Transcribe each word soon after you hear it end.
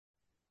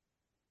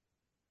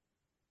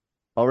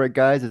All right,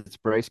 guys, it's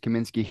Bryce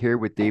Kaminsky here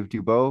with Dave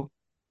Dubow.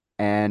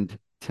 And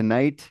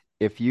tonight,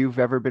 if you've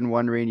ever been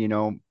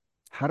wondering,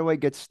 how do I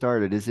get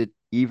started? Is it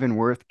even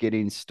worth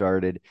getting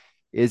started?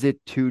 Is it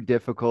too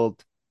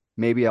difficult?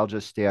 Maybe I'll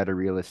just stay out of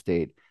real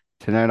estate.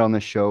 Tonight on the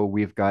show,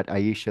 we've got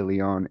Aisha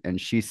Leon, and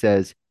she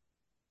says,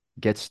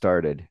 get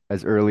started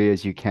as early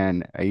as you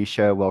can.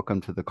 Aisha,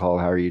 welcome to the call.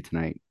 How are you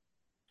tonight?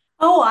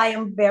 Oh, I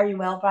am very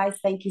well, Bryce.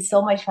 Thank you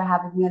so much for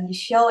having me on the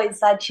show. It's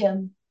such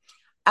a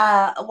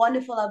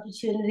wonderful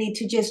opportunity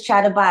to just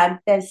chat about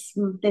this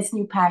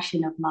new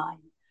passion of mine.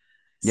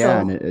 Yeah,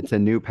 and So, it's a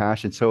new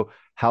passion. So,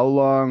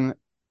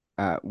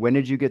 when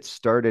did you get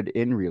started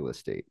in real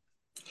estate?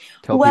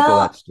 Tell people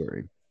that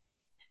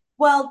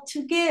well,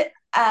 story.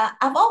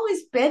 I've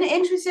always been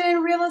interested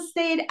in real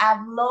estate.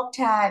 I've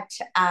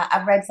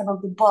read some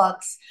of the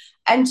books,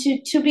 and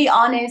to be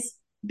honest,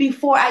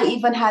 before I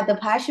even had the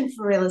passion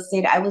for real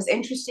estate, I was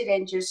interested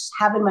in just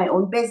having my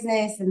own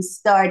business and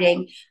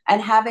starting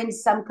and having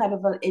some kind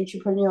of an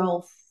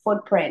entrepreneurial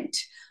footprint.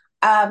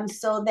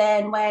 So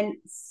then when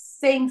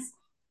things,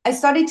 I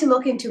started to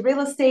look into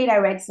real estate, I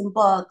read some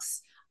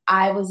books,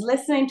 I was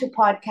listening to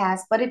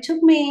podcasts, but it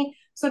took me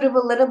sort of a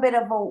little bit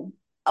of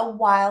a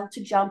while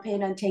to jump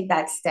in and take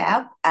that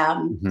step.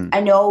 Mhm. I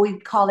know we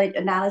call it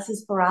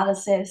analysis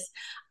paralysis.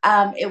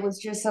 It was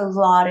just a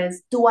lot of,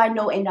 do I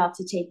know enough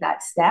to take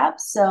that step?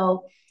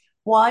 So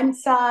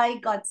once I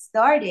got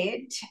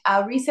started,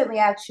 recently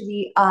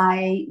actually,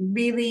 I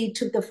really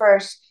took the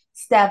first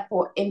step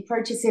in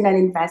purchasing an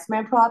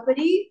investment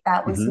property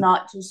that was Mhm.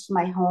 not just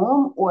my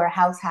home or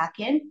house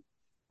hacking,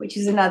 which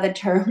is another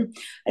term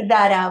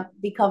that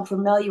I've become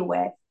familiar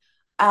with.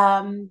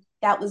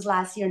 That was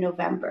last year,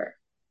 November.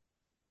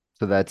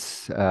 So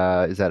that's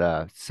is that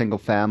a single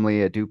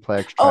family, a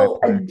duplex, Oh,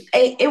 triplex?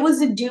 it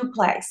was a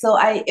duplex.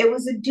 It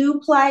was a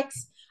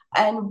duplex,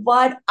 and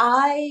what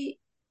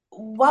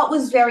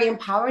was very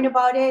empowering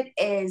about it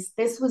is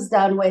this was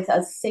done with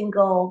a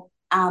single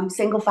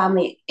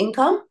family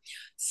income.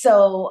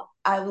 So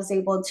I was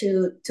able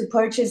to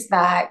purchase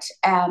that.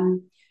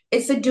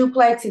 It's a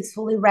duplex. It's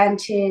fully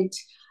rented.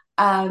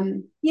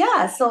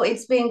 Yeah, so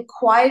it's been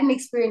quite an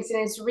experience,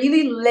 and it's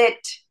really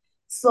lit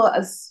so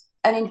as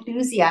an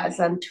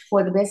enthusiasm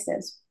for the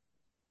business.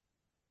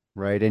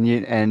 Right.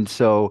 And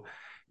so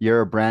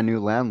you're a brand new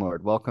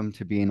landlord. Welcome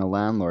to being a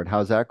landlord.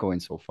 How's that going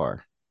so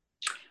far?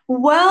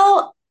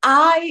 Well,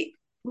 I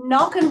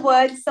knock on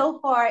wood. So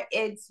far,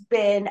 it's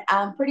been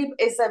a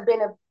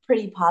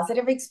pretty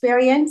positive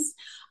experience.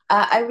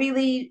 I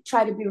really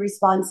try to be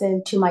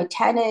responsive to my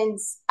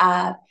tenants.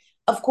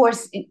 Of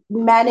course,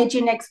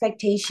 managing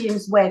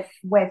expectations with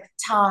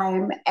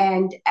time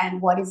and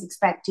what is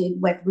expected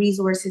with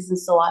resources and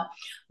so on.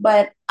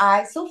 But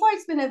I so far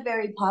it's been a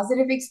very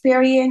positive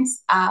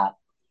experience.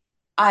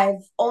 I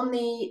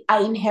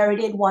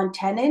inherited one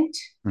tenant,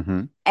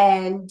 Hmm.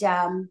 and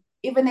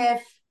even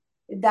if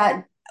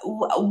that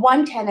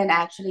one tenant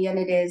actually, and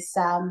it is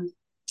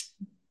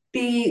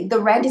the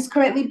rent is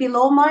currently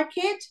below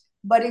market,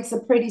 but it's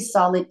a pretty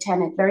solid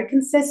tenant, very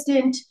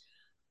consistent.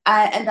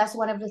 And that's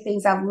one of the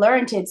things I've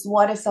learned. It's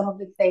what are some of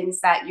the things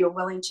that you're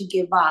willing to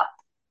give up?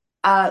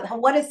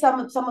 What are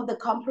some of the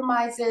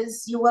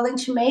compromises you're willing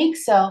to make?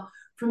 So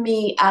for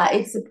me,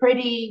 it's a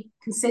pretty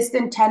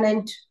consistent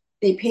tenant.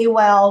 They pay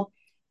well.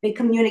 They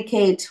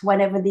communicate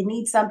whenever they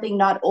need something,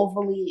 not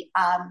overly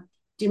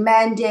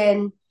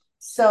demanding.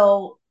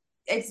 So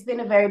it's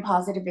been a very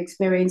positive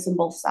experience on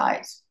both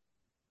sides.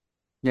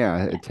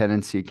 Yeah, a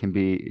tenancy can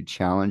be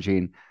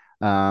challenging.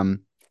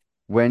 Um,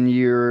 when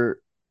you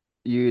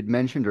had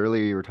mentioned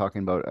earlier, you were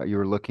talking about you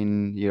were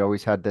looking, you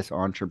always had this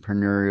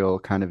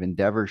entrepreneurial kind of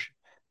endeavor.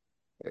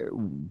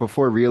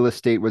 Before real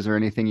estate, was there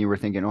anything you were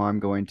thinking, oh, I'm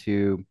going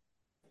to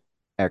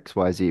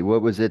XYZ?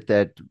 What was it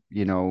that,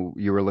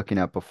 you were looking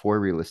at before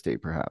real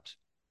estate, perhaps?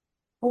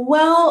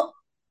 Well,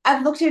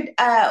 I've looked at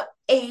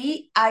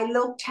I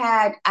looked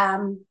at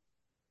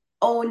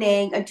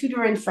owning a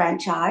tutoring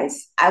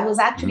franchise. I was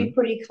actually Hmm.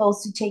 pretty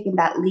close to taking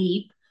that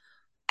leap.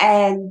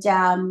 And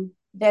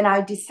then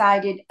I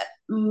decided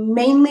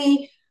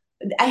mainly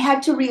I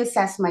had to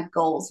reassess my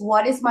goals.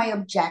 What is my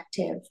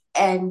objective?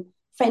 And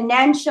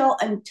financial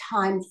and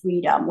time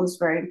freedom was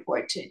very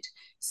important.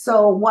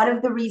 So, one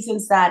of the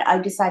reasons that I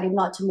decided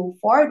not to move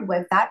forward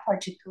with that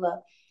particular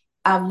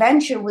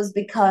venture was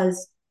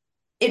because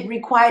it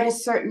required a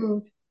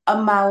certain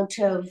amount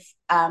of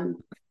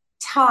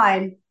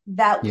time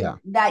Yeah.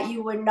 that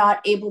you were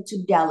not able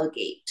to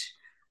delegate.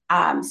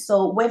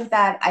 So with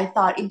that, I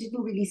thought it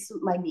didn't really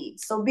suit my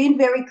needs. So being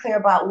very clear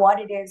about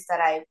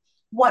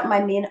what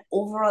my main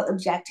overall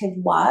objective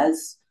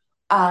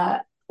uh,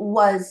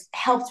 was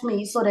helped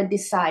me sort of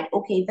decide,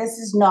 okay, this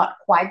is not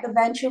quite the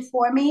venture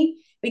for me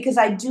because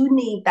I do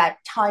need that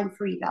time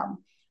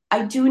freedom.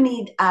 I do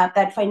need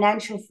that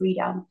financial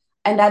freedom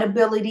and that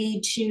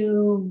ability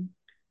to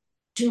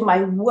do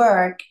my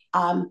work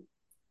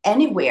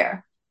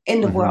anywhere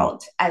in the Hmm.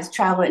 world as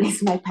traveling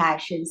is my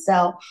passion.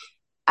 So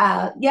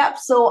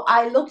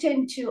I looked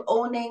into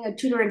owning a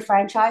tutoring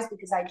franchise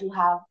because I do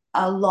have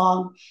a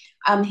long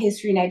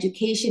history in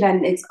education,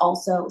 and it's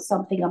also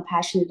something I'm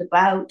passionate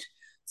about.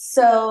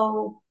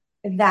 So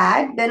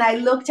that then I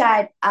looked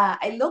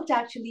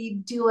actually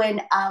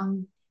doing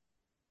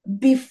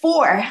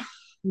before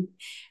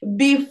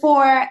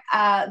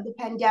the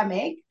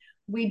pandemic,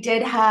 we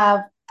did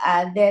have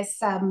this.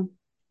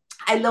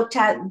 I looked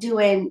at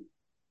doing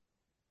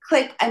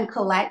click and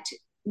collect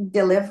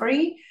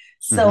delivery.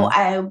 So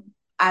Hmm.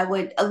 I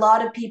would a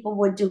lot of people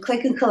would do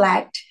click and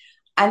collect,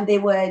 and they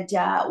would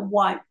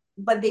want,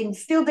 but they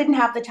still didn't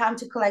have the time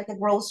to collect the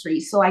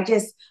groceries. So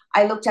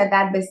I looked at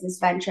that business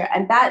venture,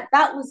 and that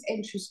was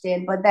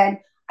interesting. But then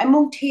I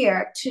moved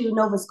here to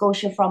Nova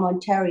Scotia from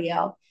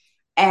Ontario,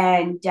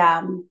 and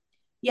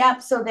yeah,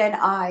 so then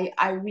I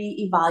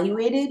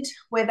reevaluated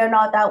whether or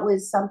not that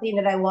was something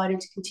that I wanted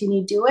to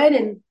continue doing,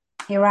 and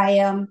here I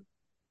am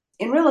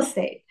in real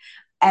estate.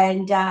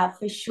 And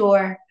for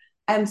sure,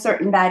 I'm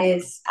certain that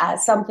is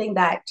something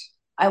that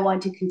I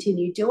want to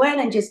continue doing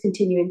and just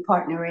continuing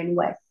partnering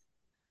with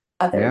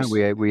Yeah, others.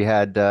 we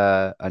had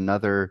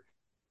another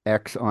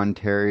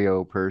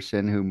ex-Ontario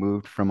person who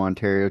moved from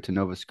Ontario to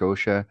Nova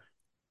Scotia.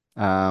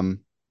 Um,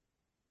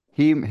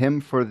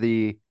 him for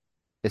the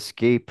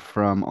escape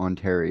from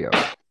Ontario.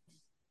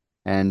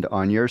 And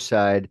on your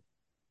side,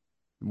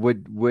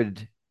 would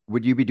would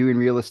would you be doing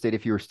real estate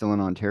if you were still in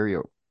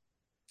Ontario?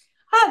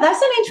 Ah,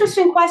 that's an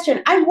interesting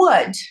question. I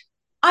would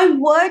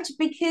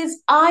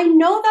because I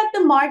know that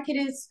the market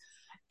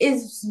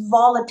is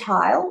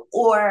volatile,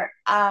 or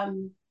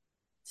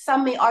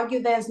some may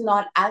argue there's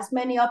not as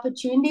many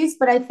opportunities,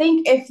 but I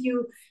think if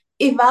you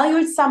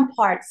evaluate some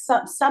parts,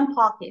 some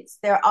pockets,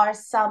 there are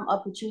some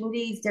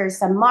opportunities, there are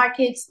some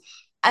markets,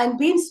 and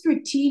being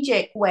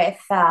strategic with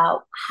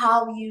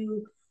how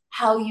you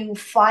how you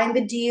find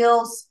the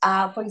deals.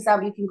 For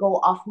example, you can go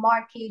off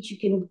market, you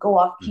can go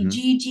off Hmm.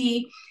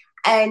 Kijiji,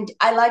 and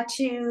I like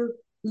to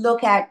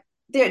look at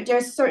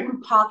there's certain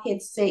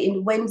pockets, say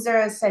in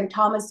Windsor, St.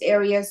 Thomas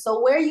areas,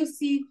 so where you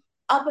see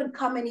up and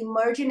coming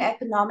emerging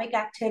economic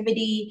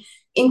activity,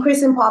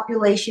 increase in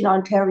population,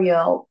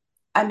 Ontario.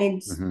 I mean,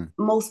 Hmm.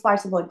 most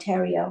parts of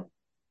Ontario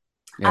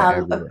Yeah, are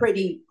everywhere.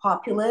 pretty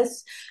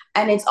populous,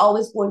 and it's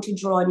always going to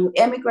draw new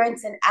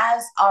immigrants. And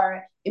as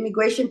our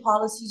immigration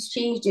policies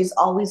change, there's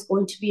always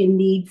going to be a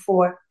need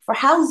for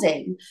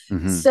housing.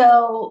 Hmm.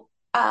 So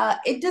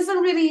it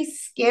doesn't really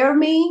scare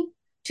me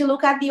to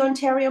look at the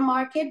Ontario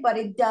market, but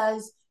it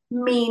does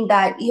mean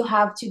that you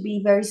have to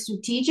be very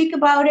strategic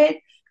about it.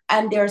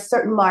 And there are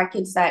certain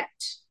markets that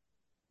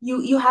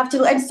you have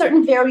to, and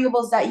certain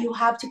variables that you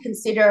have to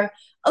consider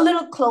a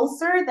little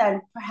closer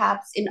than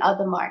perhaps in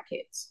other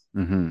markets.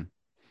 Hmm.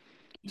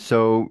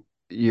 So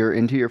you're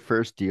into your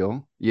first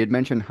deal. You had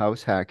mentioned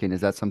house hacking.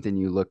 Is that something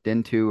you looked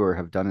into or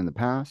have done in the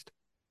past?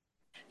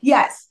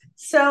 Yes.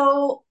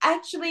 So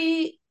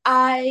actually,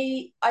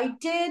 I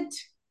did.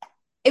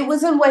 It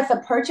wasn't with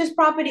a purchase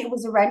property. It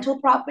was a rental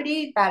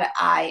property that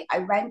I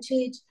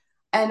rented,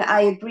 and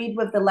I agreed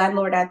with the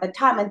landlord at the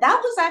time. And that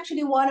was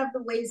actually one of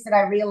the ways that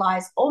I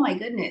realized, oh my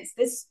goodness,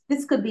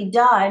 this could be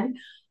done.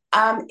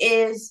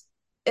 Is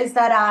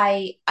that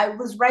I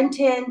was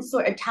renting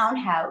sort of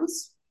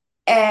townhouse,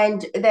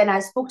 and then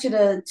I spoke to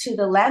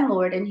the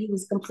landlord, and he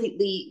was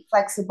completely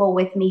flexible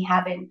with me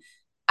having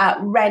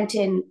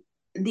renting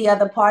the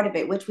other part of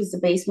it, which was the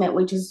basement,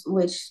 which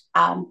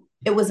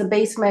it was a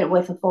basement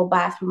with a full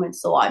bathroom and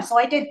so on. So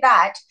I did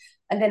that.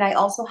 And then I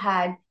also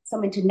had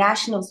some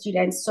international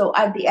students. So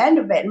at the end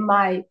of it,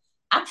 my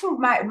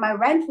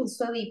rent was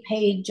fully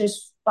paid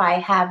just by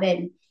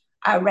having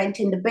rent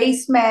in the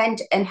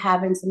basement and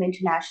having some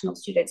international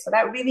students. So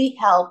that really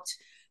helped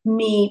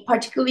me,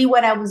 particularly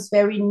when I was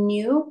very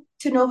new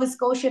to Nova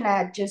Scotia and I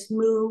had just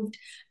moved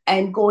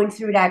and going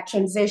through that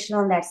transition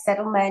and that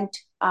settlement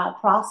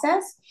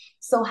process.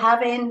 So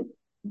having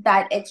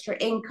that extra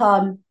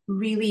income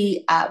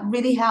really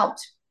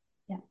helped.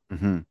 Yeah.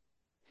 Hmm.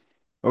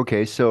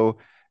 Okay, so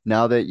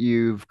now that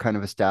you've kind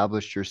of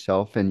established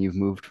yourself and you've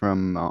moved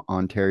from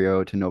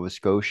Ontario to Nova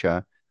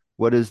Scotia,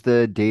 what is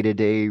the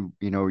day-to-day,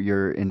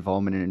 your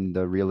involvement in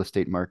the real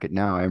estate market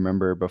now? I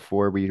remember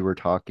before we were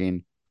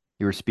talking,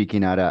 you were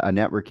speaking at a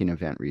networking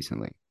event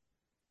recently.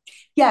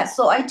 Yeah,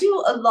 so I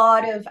do a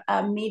lot of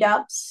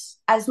meetups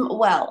as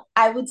well.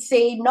 I would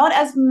say not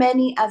as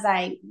many as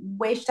I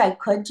wished I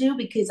could do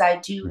because I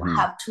do Hmm.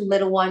 have two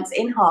little ones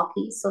in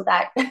hockey, so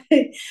that.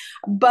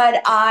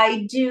 But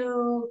I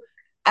do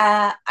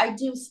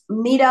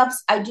meetups.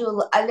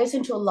 I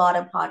listen to a lot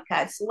of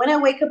podcasts. So when I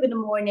wake up in the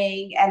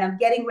morning and I'm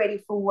getting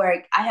ready for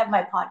work, I have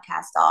my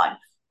podcast on,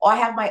 or I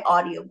have my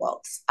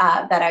audiobooks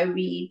that I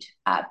read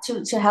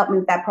to help me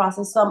with that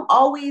process. So I'm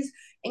always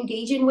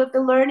engaging with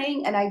the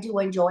learning, and I do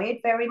enjoy it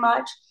very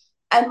much.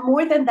 And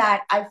more than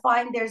that, I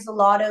find there's a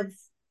lot of,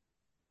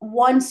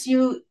 once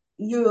you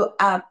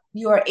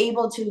are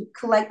able to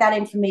collect that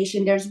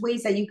information, there's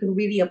ways that you can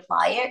really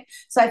apply it.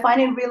 So I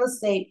find in real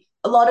estate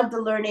a lot of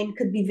the learning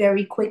could be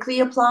very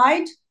quickly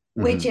applied,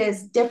 which Hmm.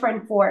 is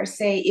different for,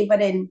 say,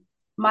 even in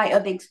my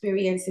other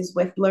experiences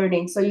with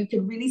learning. So you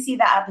could really see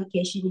the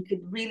application, you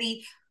could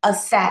really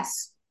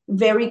assess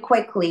very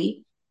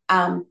quickly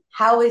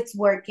how it's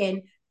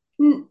working.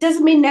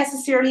 Doesn't mean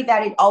necessarily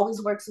that it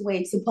always works the way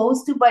it's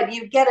supposed to, but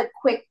you get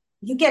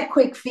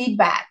quick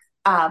feedback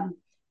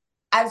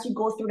as you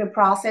go through the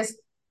process,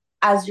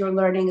 as you're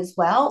learning as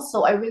well.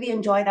 So I really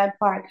enjoy that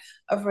part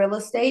of real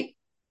estate.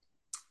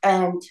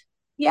 And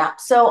yeah,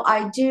 so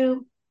I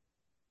do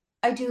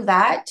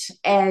that,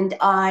 and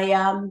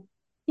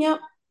yeah.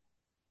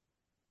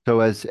 So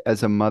as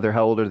a mother,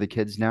 how old are the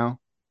kids now?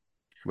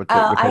 What I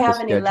type of have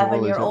an schedule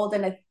 11 is year it? old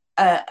and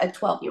a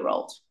 12-year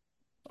old.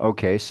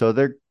 Okay, so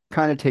they're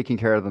kind of taking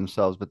care of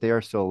themselves, but they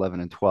are still 11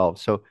 and 12.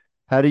 So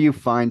how do you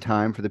find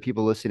time for the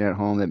people listening at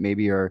home that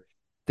maybe are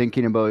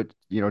thinking about,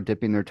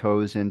 dipping their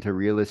toes into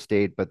real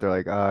estate, but they're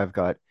like, oh, I've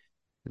got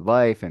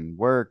life and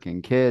work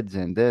and kids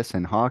and this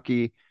and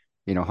hockey.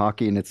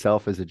 Hockey in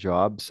itself is a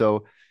job.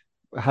 So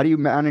how do you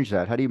manage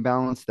that? How do you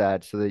balance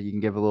that so that you can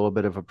give a little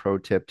bit of a pro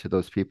tip to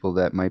those people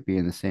that might be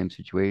in the same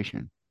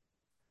situation?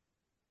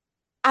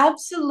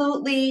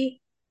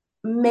 Absolutely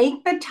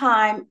make the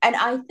time. And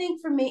I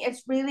think for me,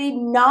 it's really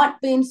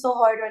not being so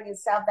hard on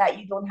yourself that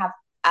you don't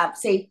have,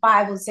 say,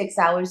 5 or 6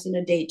 hours in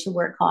a day to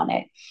work on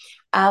it.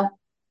 Uh,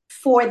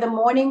 for the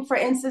morning, for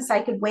instance,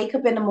 I could wake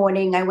up in the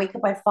morning. I wake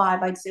up at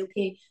 5. I'd say,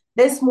 okay,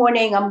 this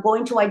morning I'm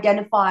going to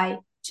identify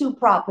 2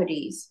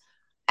 properties,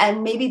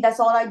 and maybe that's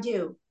all I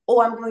do.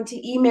 Or I'm going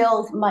to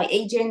email my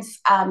agents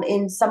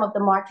in some of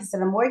the markets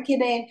that I'm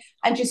working in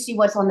and just see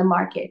what's on the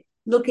market.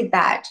 Look at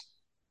that.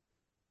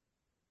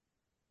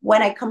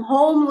 When I come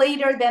home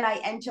later, then I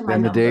enter my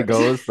Then the day numbers.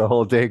 goes, the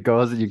whole day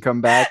goes, and you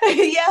come back.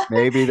 Yeah,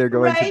 Maybe they're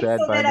going to right. bed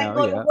So by then I now.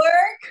 go to Yeah.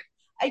 work.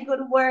 I go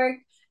to work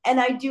and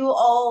I do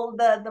all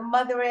the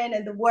mothering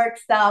and the work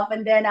stuff,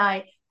 and then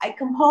I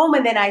come home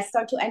and then I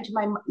start to enter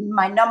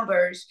my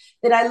numbers.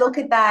 Then I look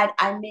at that.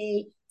 I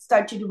may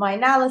start to do my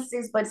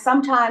analysis, but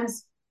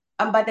sometimes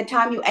by the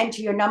time you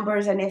enter your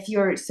numbers, and if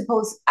you're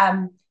supposed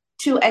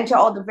to enter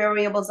all the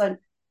variables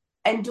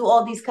and do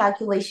all these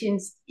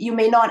calculations, you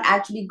may not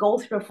actually go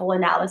through a full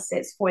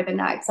analysis for the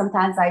night.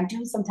 Sometimes I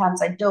do,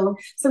 sometimes I don't.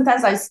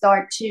 Sometimes I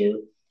start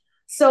to.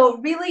 So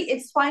really,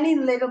 it's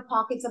finding little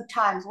pockets of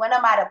times when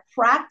I'm at a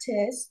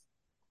practice.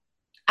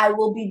 I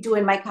will be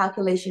doing my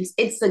calculations.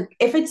 If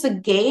it's a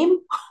game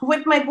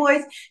with my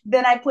boys,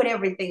 then I put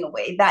everything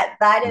away.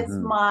 That is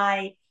Hmm.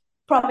 my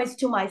promise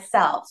to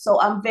myself. So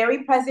I'm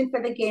very present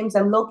for the games.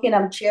 I'm looking,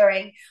 I'm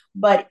cheering.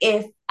 But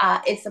if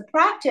it's a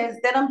practice,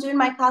 then I'm doing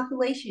my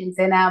calculations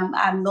and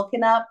I'm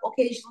looking up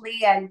occasionally.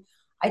 And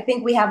I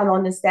think we have an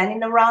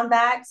understanding around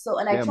that. So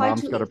and I Yeah, try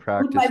mom's to got to include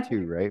practice my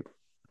too, right?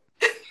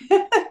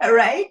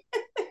 right.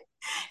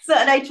 So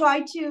and I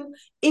try to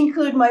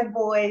include my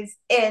boys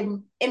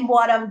in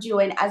what I'm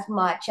doing as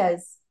much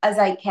as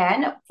I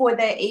can for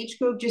the age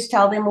group. Just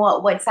tell them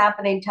what's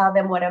happening, tell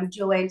them what I'm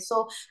doing.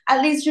 So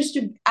at least just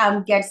to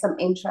get some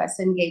interest,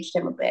 engage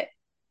them a bit.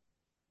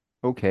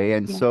 Okay,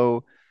 and Yeah.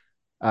 so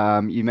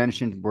you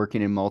mentioned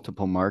working in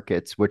multiple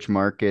markets. Which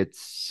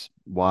markets?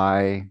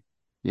 Why?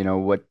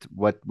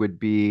 What would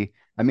be?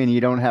 I mean,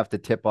 you don't have to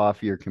tip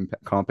off your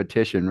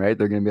competition, right?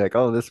 They're going to be like,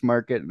 "Oh, this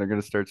market," and they're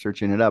going to start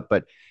searching it up.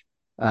 But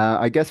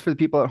I guess for the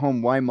people at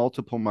home, why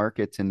multiple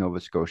markets in Nova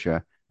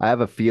Scotia? I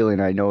have a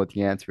feeling I know what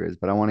the answer is,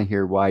 but I want to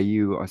hear why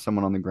you, or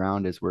someone on the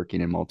ground, is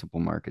working in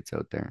multiple markets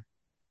out there.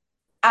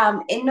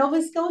 In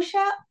Nova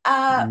Scotia,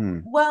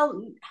 Mm,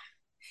 well,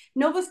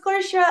 Nova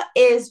Scotia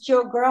is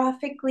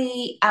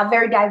geographically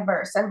very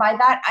diverse, and by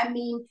that I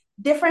mean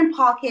different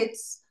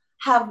pockets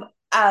have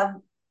uh,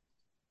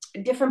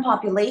 different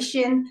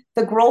population.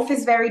 The growth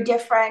is very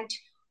different.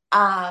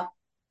 Uh,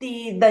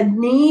 the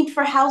need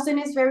for housing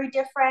is very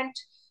different.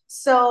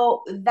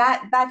 So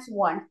that's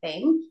one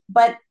thing.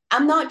 But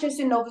I'm not just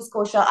in Nova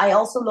Scotia. I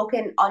also look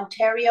in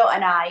Ontario,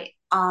 and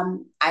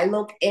I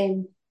look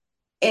in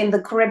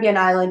the Caribbean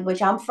island,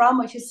 which I'm from,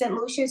 which is St.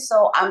 Lucia.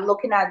 So I'm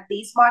looking at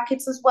these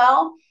markets as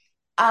well.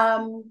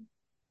 Um,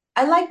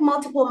 I like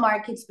multiple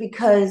markets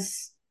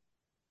because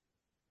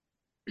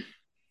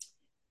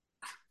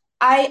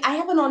I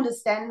have an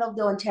understanding of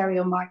the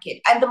Ontario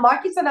market, and the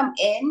markets that I'm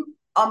in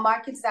are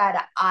markets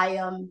that I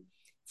am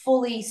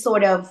fully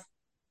sort of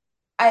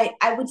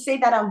I would say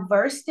that I'm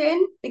versed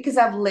in because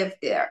I've lived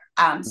there.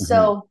 hmm.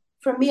 So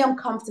for me, I'm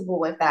comfortable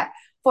with that.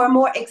 For a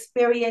more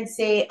experienced,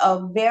 say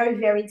a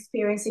very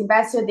experienced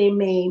investor, they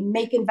may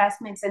make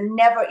investments and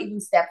never even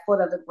step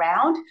foot on the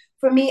ground.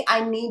 For me,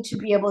 I need to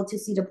be able to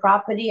see the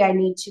property. I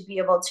need to be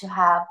able to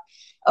have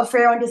a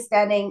fair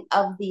understanding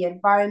of the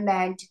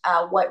environment,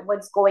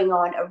 what's going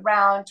on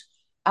around,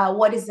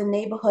 what is the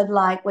neighborhood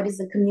like, what is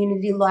the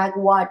community like,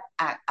 what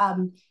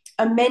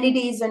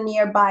amenities are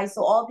nearby.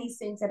 So all these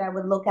things that I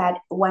would look at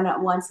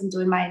once I'm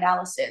doing my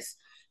analysis.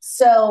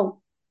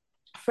 So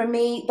for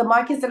me, the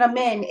markets that I'm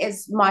in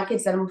is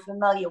markets that I'm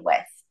familiar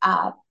with,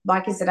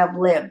 markets that I've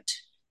lived.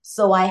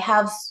 So I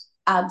have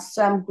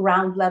some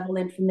ground level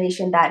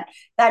information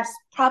that's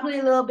probably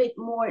a little bit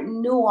more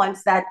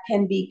nuanced that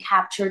can be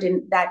captured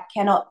and that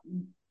cannot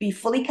be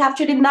fully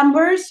captured in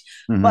numbers,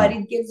 but Hmm.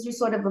 it gives you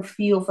sort of a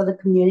feel for the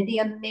community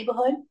and the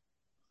neighborhood.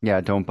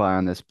 Yeah, don't buy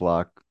on this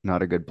block.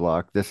 Not a good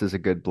block. This is a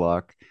good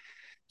block.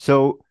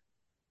 So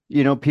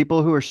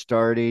People who are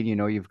starting,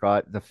 you've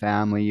got the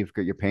family,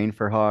 you're paying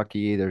for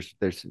hockey,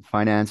 there's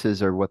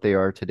finances are what they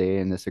are today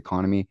in this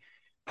economy.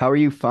 How are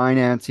you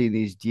financing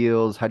these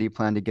deals? How do you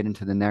plan to get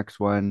into the next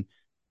one?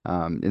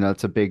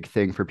 It's a big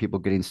thing for people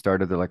getting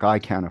started. They're like, I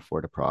can't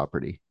afford a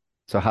property.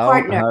 So how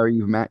Partner. are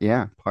you,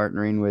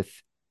 partnering with,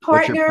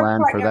 what's your partner, plan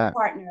for partner,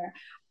 that?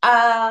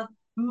 partner.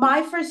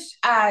 My first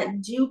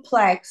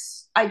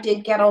duplex I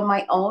did get on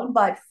my own,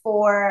 but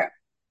for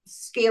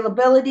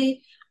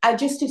scalability,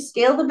 just to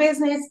scale the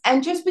business,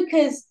 and just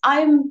because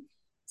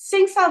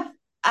since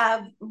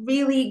I've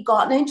really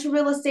gotten into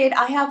real estate,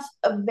 I have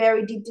a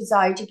very deep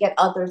desire to get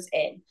others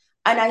in.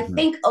 And I Mhm.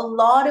 think a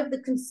lot of the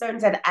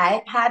concerns that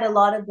I've had, a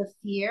lot of the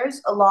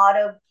fears, a lot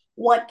of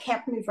what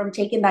kept me from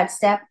taking that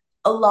step,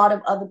 a lot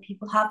of other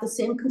people have the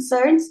same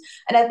concerns.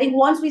 And I think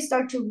once we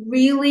start to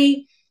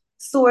really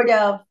sort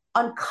of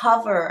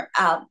uncover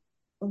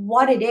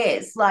what it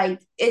is, like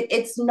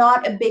it's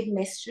not a big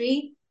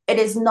mystery. It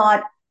is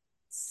not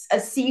a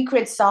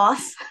secret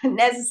sauce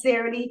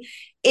necessarily.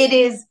 It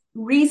is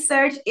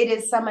research, it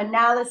is some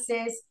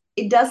analysis.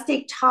 It does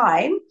take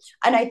time.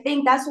 And I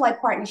think that's why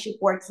partnership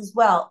works as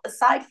well.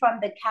 Aside from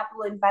the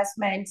capital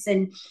investments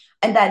and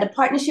that the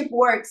partnership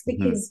works Mhm.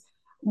 because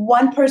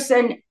one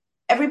person,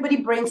 everybody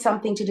brings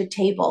something to the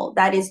table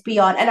that is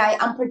beyond. And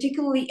I'm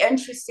particularly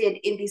interested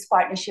in these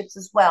partnerships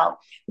as well.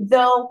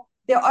 Though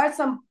there are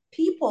some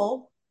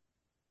people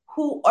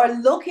who are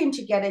looking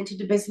to get into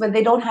the business but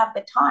they don't have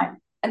the time,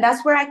 and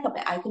that's where I come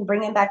in. I can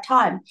bring in that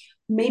time.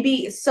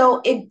 Maybe so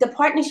the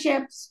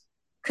partnerships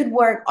could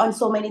work on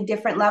so many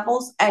different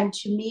levels, and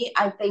to me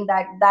I think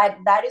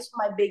that is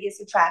my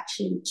biggest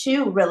attraction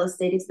to real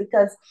estate, is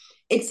because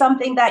it's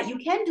something that you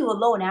can do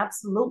alone,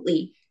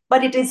 absolutely,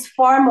 but it is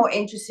far more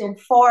interesting.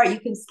 Far you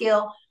can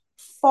scale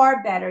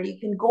far better, you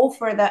can go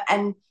further,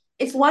 and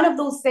it's one of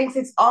those things.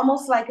 It's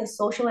almost like a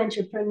social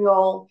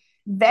entrepreneurial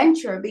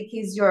venture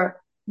because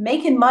you're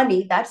making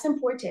money. That's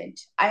important.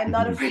 I am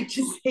not Mhm. afraid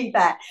to say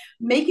that.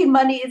 Making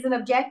money is an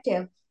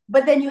objective,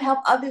 but then you help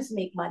others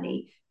make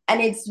money.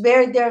 And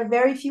there are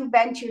very few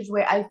ventures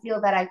where I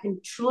feel that I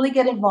can truly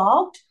get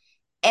involved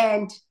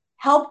and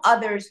help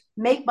others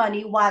make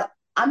money while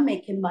I'm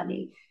making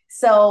money.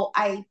 So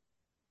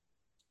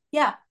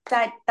yeah,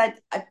 that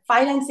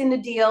financing the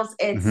deals,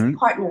 it's Mhm.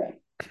 partnering.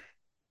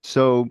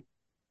 So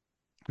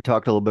we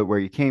talked a little bit where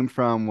you came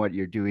from, what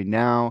you're doing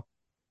now.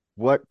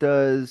 What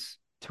does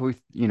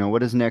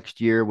next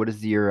year, what does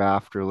the year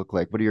after look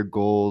like? What are your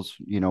goals?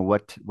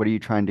 What are you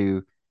trying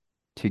to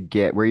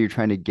get? Where are you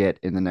trying to get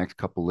in the next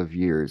couple of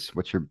years?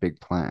 What's your big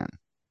plan?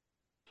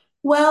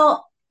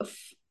 Well,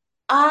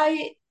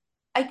 I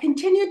I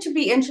continue to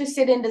be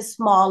interested in the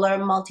smaller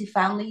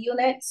multifamily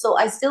units. So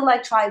I still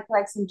like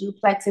triplex and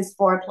duplexes,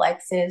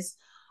 fourplexes.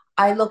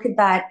 I look at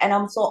that, and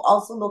I'm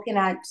also looking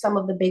at some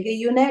of the bigger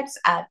units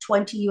at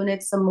 20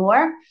 units or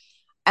more.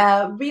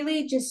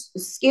 Really just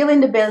scaling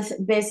the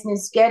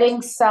business,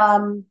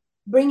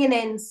 bringing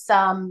in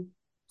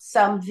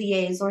some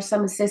VAs or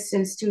some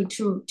assistants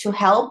to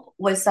help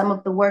with some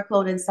of the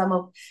workload and some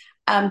of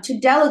to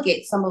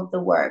delegate some of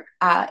the work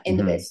in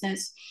the Hmm.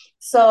 business.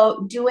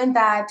 So doing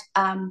that,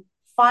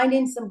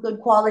 finding some good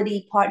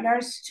quality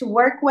partners to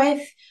work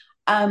with.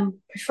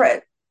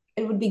 Prefer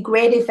It would be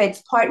great if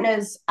it's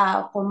partners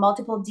for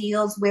multiple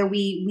deals where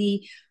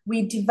we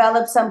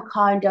develop some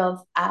kind of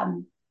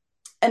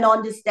an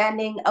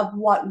understanding of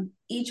what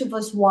each of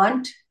us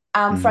want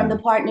from the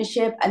Hmm.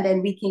 partnership, and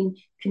then we can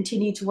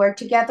continue to work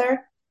together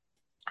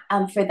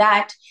for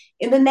that.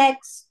 In the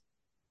next,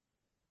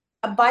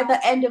 by the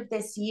end of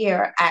this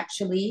year,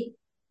 actually,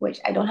 which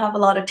I don't have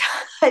a lot of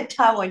time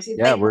to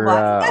Yeah, think we're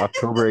about,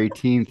 October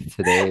 18th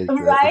today is the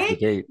right?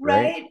 date,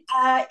 right?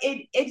 Right.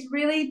 It's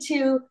really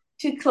to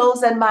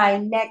close on my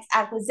next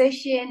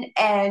acquisition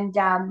and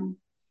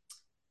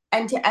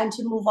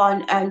to move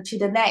on to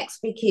the next,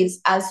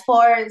 because as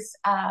far as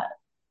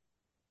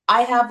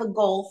I have a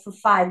goal for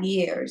 5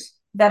 years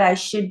that I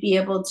should be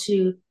able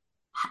to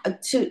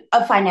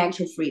a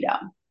financial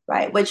freedom,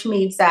 right? Which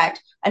means that,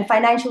 and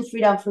financial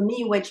freedom for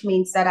me, which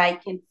means that I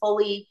can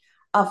fully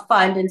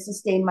fund and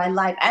sustain my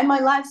life and my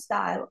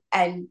lifestyle,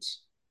 and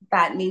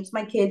that means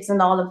my kids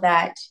and all of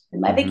that,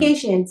 and my Hmm.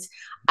 vacations,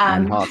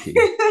 And um, hockey.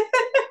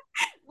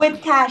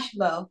 with cash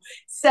flow.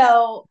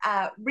 So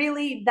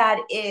really, that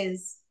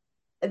is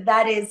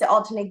the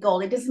ultimate goal.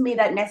 It doesn't mean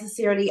that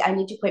necessarily I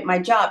need to quit my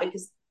job,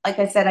 because, like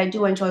I said, I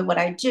do enjoy what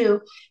I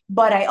do,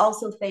 but I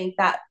also think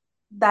that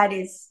that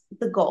is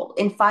the goal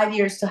in 5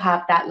 years, to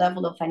have that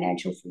level of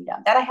financial freedom,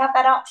 that I have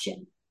that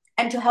option,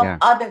 and to help Yeah,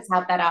 others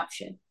have that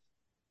option.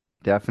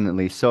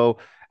 definitely. So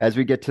as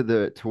we get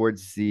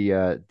towards the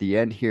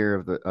end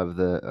here of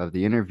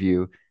the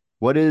interview,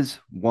 what is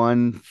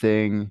one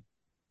thing,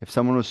 if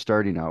someone was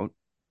starting out,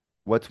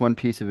 what's one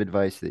piece of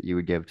advice that you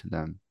would give to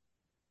them?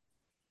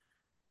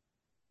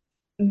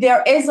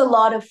 There is a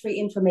lot of free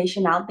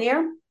information out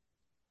there.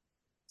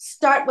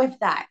 Start with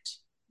that.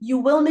 You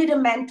will need a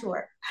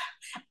mentor.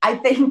 I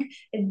think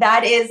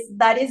that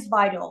is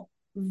vital.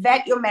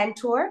 Vet your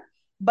mentor,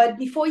 but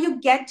before you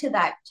get to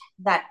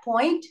that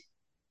point,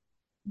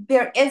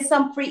 there is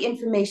some free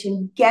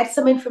information. Get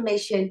some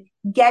information.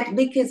 Get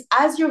Because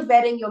as you're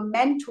vetting your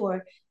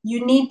mentor,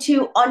 you need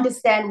to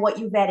understand what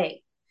you're vetting.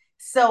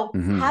 So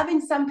Hmm. having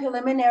some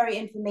preliminary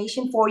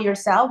information for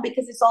yourself,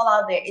 because it's all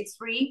out there. It's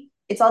free.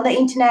 It's on the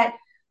internet.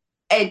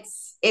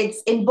 It's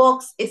in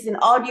books. It's in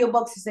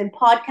audiobooks. It's in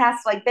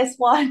podcasts like this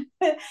one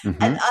and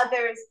Hmm.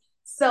 others.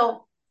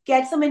 So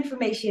get some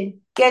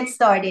information. Get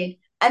started,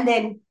 and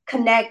then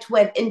connect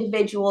with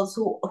individuals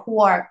who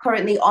are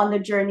currently on the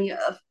journey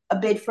of a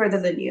bit further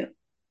than you.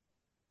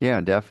 Yeah,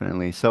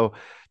 definitely. So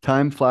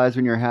time flies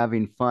when you're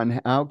having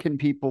fun. How can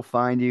people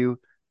find you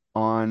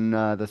on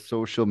the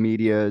social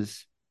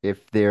medias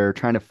if they're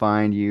trying to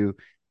find you,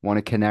 want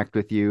to connect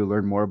with you,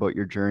 learn more about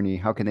your journey?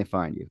 How can they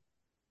find you?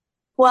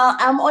 Well,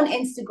 I'm on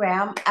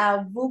Instagram,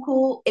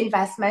 Vuku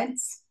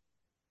Investments.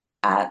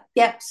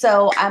 Yep.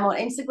 So I'm on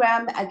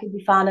Instagram. I can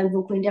be found on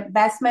Vuku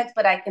Investments,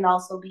 but I can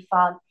also be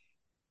found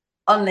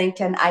on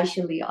LinkedIn,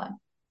 Aisha Leon.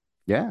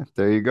 Yeah,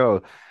 there you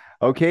go.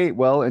 Okay,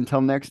 well, until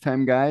next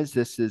time, guys,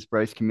 this is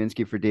Bryce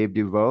Kaminsky for Dave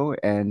Duveau,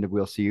 and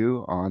we'll see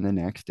you on the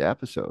next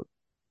episode.